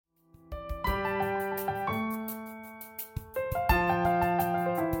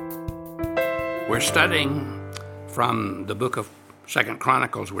We're studying from the book of 2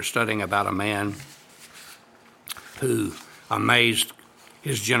 Chronicles. We're studying about a man who amazed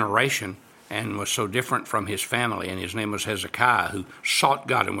his generation and was so different from his family, and his name was Hezekiah, who sought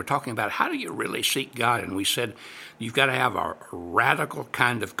God. And we're talking about how do you really seek God? And we said you've got to have a radical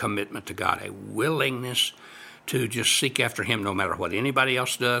kind of commitment to God, a willingness to just seek after him no matter what anybody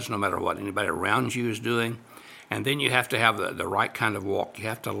else does, no matter what anybody around you is doing. And then you have to have the right kind of walk. You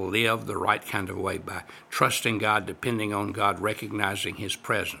have to live the right kind of way by trusting God, depending on God, recognizing his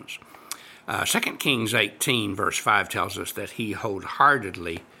presence. 2 Kings 18, verse 5 tells us that he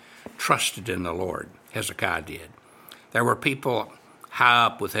wholeheartedly trusted in the Lord. Hezekiah did. There were people high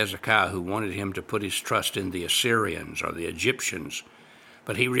up with Hezekiah who wanted him to put his trust in the Assyrians or the Egyptians,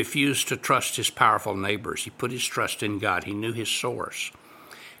 but he refused to trust his powerful neighbors. He put his trust in God. He knew his source,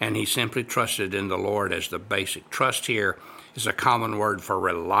 and he simply trusted in the Lord as the basic. Trust here is a common word for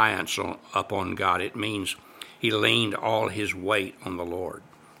reliance upon God. It means he leaned all his weight on the Lord.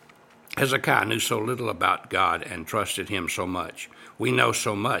 Hezekiah knew so little about God and trusted him so much. We know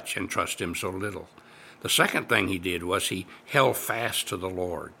so much and trust him so little. The second thing he did was he held fast to the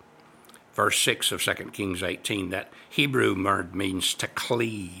Lord. Verse 6 of 2 Kings 18, that Hebrew word means to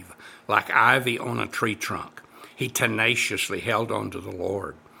cleave, like ivy on a tree trunk. He tenaciously held on to the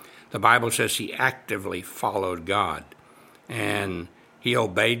Lord. The Bible says he actively followed God, and he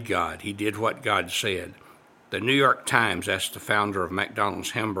obeyed God. He did what God said. The New York Times asked the founder of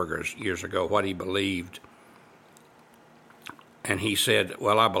McDonald's hamburgers years ago what he believed. And he said,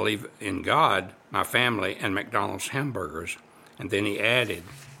 well, I believe in God, my family, and McDonald's hamburgers. And then he added,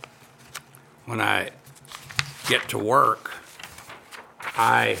 when I get to work,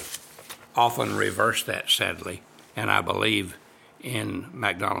 I often reverse that, sadly, and I believe in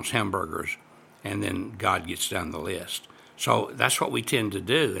McDonald's hamburgers, and then God gets down the list. So that's what we tend to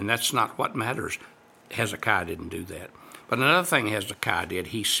do, and that's not what matters. Hezekiah didn't do that. But another thing Hezekiah did,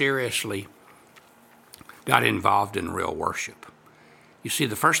 he seriously got involved in real worship. You see,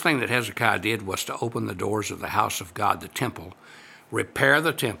 the first thing that Hezekiah did was to open the doors of the house of God, the temple, repair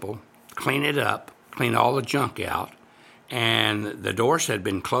the temple, clean it up, clean all the junk out, and the doors had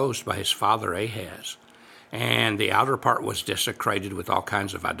been closed by his father Ahaz, and the outer part was desecrated with all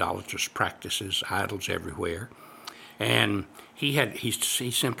kinds of idolatrous practices, idols everywhere, and he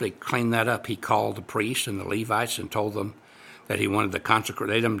simply cleaned that up. He called the priests and the Levites and told them that he wanted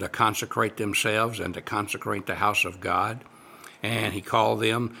them to consecrate themselves and to consecrate the house of God. And he called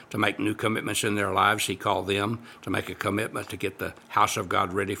them to make new commitments in their lives. He called them to make a commitment to get the house of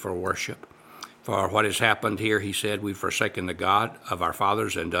God ready for worship. For what has happened here, he said, we've forsaken the God of our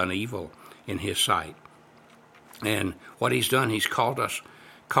fathers and done evil in his sight. And what he's done, he called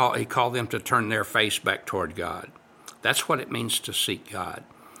them to turn their face back toward God. That's what it means to seek God.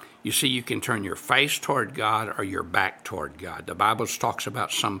 You see, you can turn your face toward God or your back toward God. The Bible talks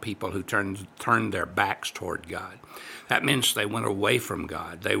about some people who turned their backs toward God. That means they went away from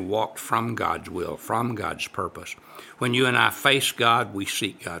God. They walked from God's will, from God's purpose. When you and I face God, we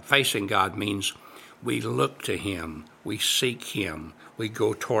seek God. Facing God means we look to him, we seek him, we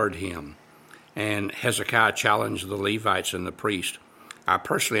go toward him. And Hezekiah challenged the Levites and the priests. I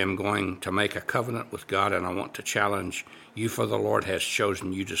personally am going to make a covenant with God, and I want to challenge you, for the Lord has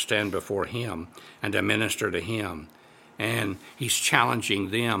chosen you to stand before him and to minister to him. And he's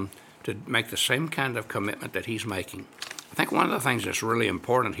challenging them to make the same kind of commitment that he's making. I think one of the things that's really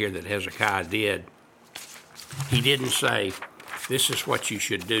important here that Hezekiah did, he didn't say, this is what you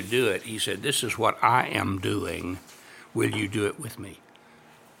should do it. He said, this is what I am doing. Will you do it with me?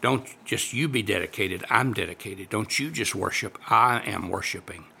 Don't just you be dedicated, I'm dedicated. Don't you just worship, I am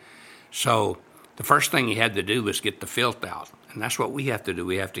worshiping. So the first thing he had to do was get the filth out. And that's what we have to do.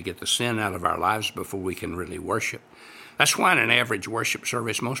 We have to get the sin out of our lives before we can really worship. That's why in an average worship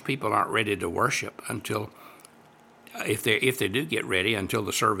service, most people aren't ready to worship until, if they do get ready, until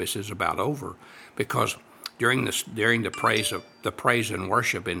the service is about over. Because during the praise and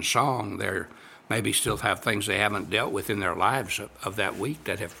worship in song, they're maybe still have things they haven't dealt with in their lives of that week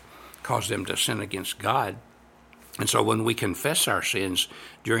that have caused them to sin against God. And so when we confess our sins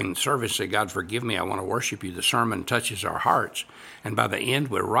during the service, say, God, forgive me, I want to worship you, the sermon touches our hearts. And by the end,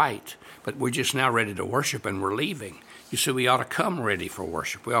 we're right. But we're just now ready to worship and we're leaving. You see, we ought to come ready for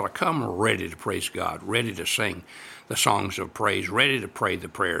worship. We ought to come ready to praise God, ready to sing the songs of praise, ready to pray the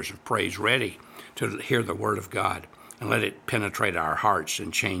prayers of praise, ready to hear the word of God and let it penetrate our hearts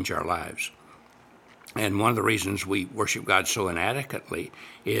and change our lives. And one of the reasons we worship God so inadequately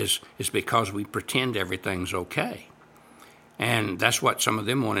is because we pretend everything's okay. And that's what some of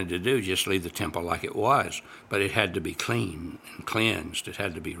them wanted to do, just leave the temple like it was. But it had to be clean and cleansed. It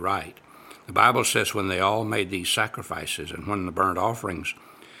had to be right. The Bible says when they all made these sacrifices and when the burnt offerings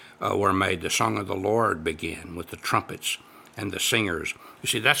were made, the song of the Lord began with the trumpets and the singers. You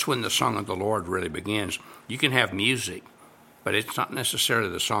see, that's when the song of the Lord really begins. You can have music, but it's not necessarily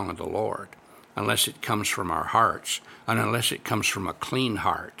the song of the Lord unless it comes from our hearts, and unless it comes from a clean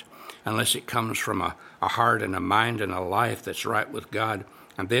heart, unless it comes from a heart and a mind and a life that's right with God.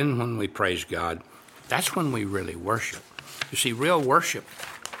 And then when we praise God, that's when we really worship. You see, real worship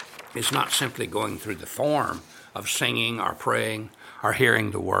is not simply going through the form of singing or praying or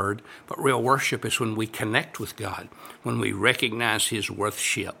hearing the word, but real worship is when we connect with God, when we recognize his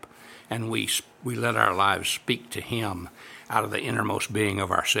worship, and we let our lives speak to him out of the innermost being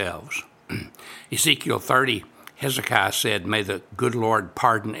of ourselves. Ezekiel 30, Hezekiah said, "May the good Lord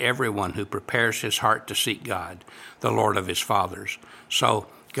pardon everyone who prepares his heart to seek God, the Lord of his fathers." So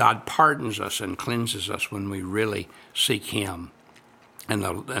God pardons us and cleanses us when we really seek him. And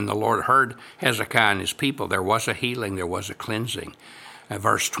the Lord heard Hezekiah and his people. There was a healing, there was a cleansing.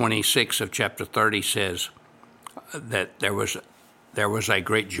 Verse 26 of chapter 30 says that there was a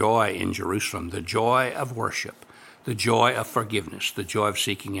great joy in Jerusalem, the joy of worship, the joy of forgiveness, the joy of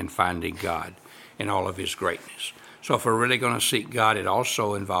seeking and finding God in all of his greatness. So if we're really going to seek God, it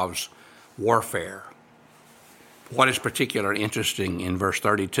also involves warfare. What is particularly interesting in verse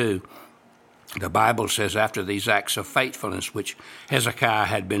 32, the Bible says after these acts of faithfulness, which Hezekiah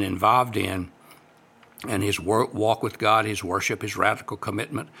had been involved in, and his walk with God, his worship, his radical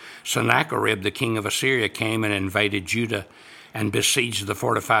commitment, Sennacherib, the king of Assyria, came and invaded Judah and besieged the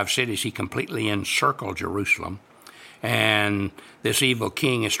fortified cities. He completely encircled Jerusalem. And this evil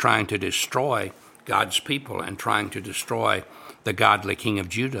king is trying to destroy God's people and trying to destroy the godly king of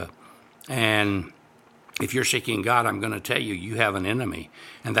Judah. And if you're seeking God, I'm going to tell you, you have an enemy,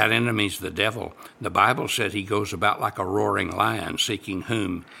 and that enemy's the devil. The Bible said he goes about like a roaring lion, seeking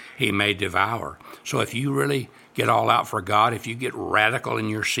whom he may devour. So if you really get all out for God, if you get radical in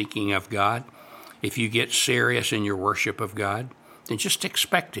your seeking of God, if you get serious in your worship of God, then just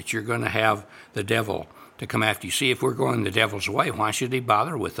expect it. You're going to have the devil to come after you. See, if we're going the devil's way, why should he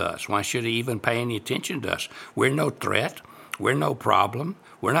bother with us? Why should he even pay any attention to us? We're no threat. We're no problem.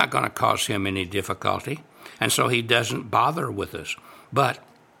 We're not going to cause him any difficulty. And so he doesn't bother with us. But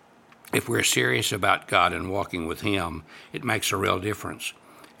if we're serious about God and walking with him, it makes a real difference.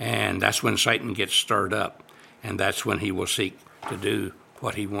 And that's when Satan gets stirred up. And that's when he will seek to do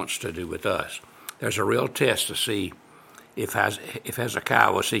what he wants to do with us. There's a real test to see if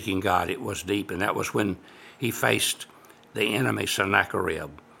Hezekiah was seeking God. It was deep, and that was when he faced the enemy, Sennacherib.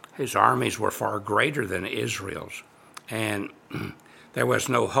 His armies were far greater than Israel's, and there was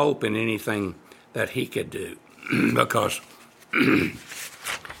no hope in anything that he could do because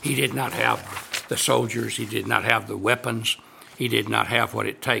he did not have the soldiers, he did not have the weapons, he did not have what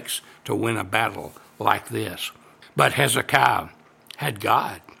it takes to win a battle like this. But Hezekiah had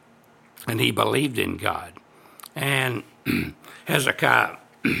God, and he believed in God. And Hezekiah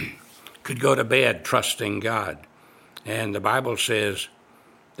could go to bed trusting God. And the Bible says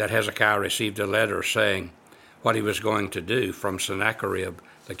that Hezekiah received a letter saying what he was going to do from Sennacherib,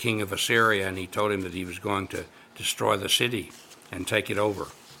 the king of Assyria, and he told him that he was going to destroy the city and take it over.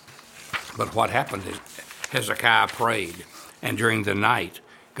 But what happened is Hezekiah prayed, and during the night,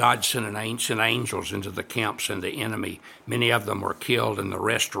 God sent angels into the camps and the enemy. Many of them were killed, and the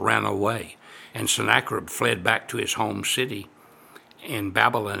rest ran away. And Sennacherib fled back to his home city in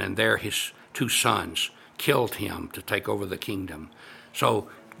Babylon, and there his two sons killed him to take over the kingdom. So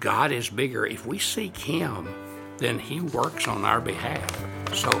God is bigger. If we seek him, then he works on our behalf.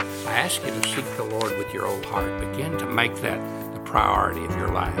 So I ask you to seek the Lord with your whole heart. Begin to make that the priority of your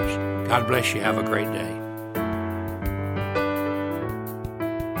lives. God bless you. Have a great day.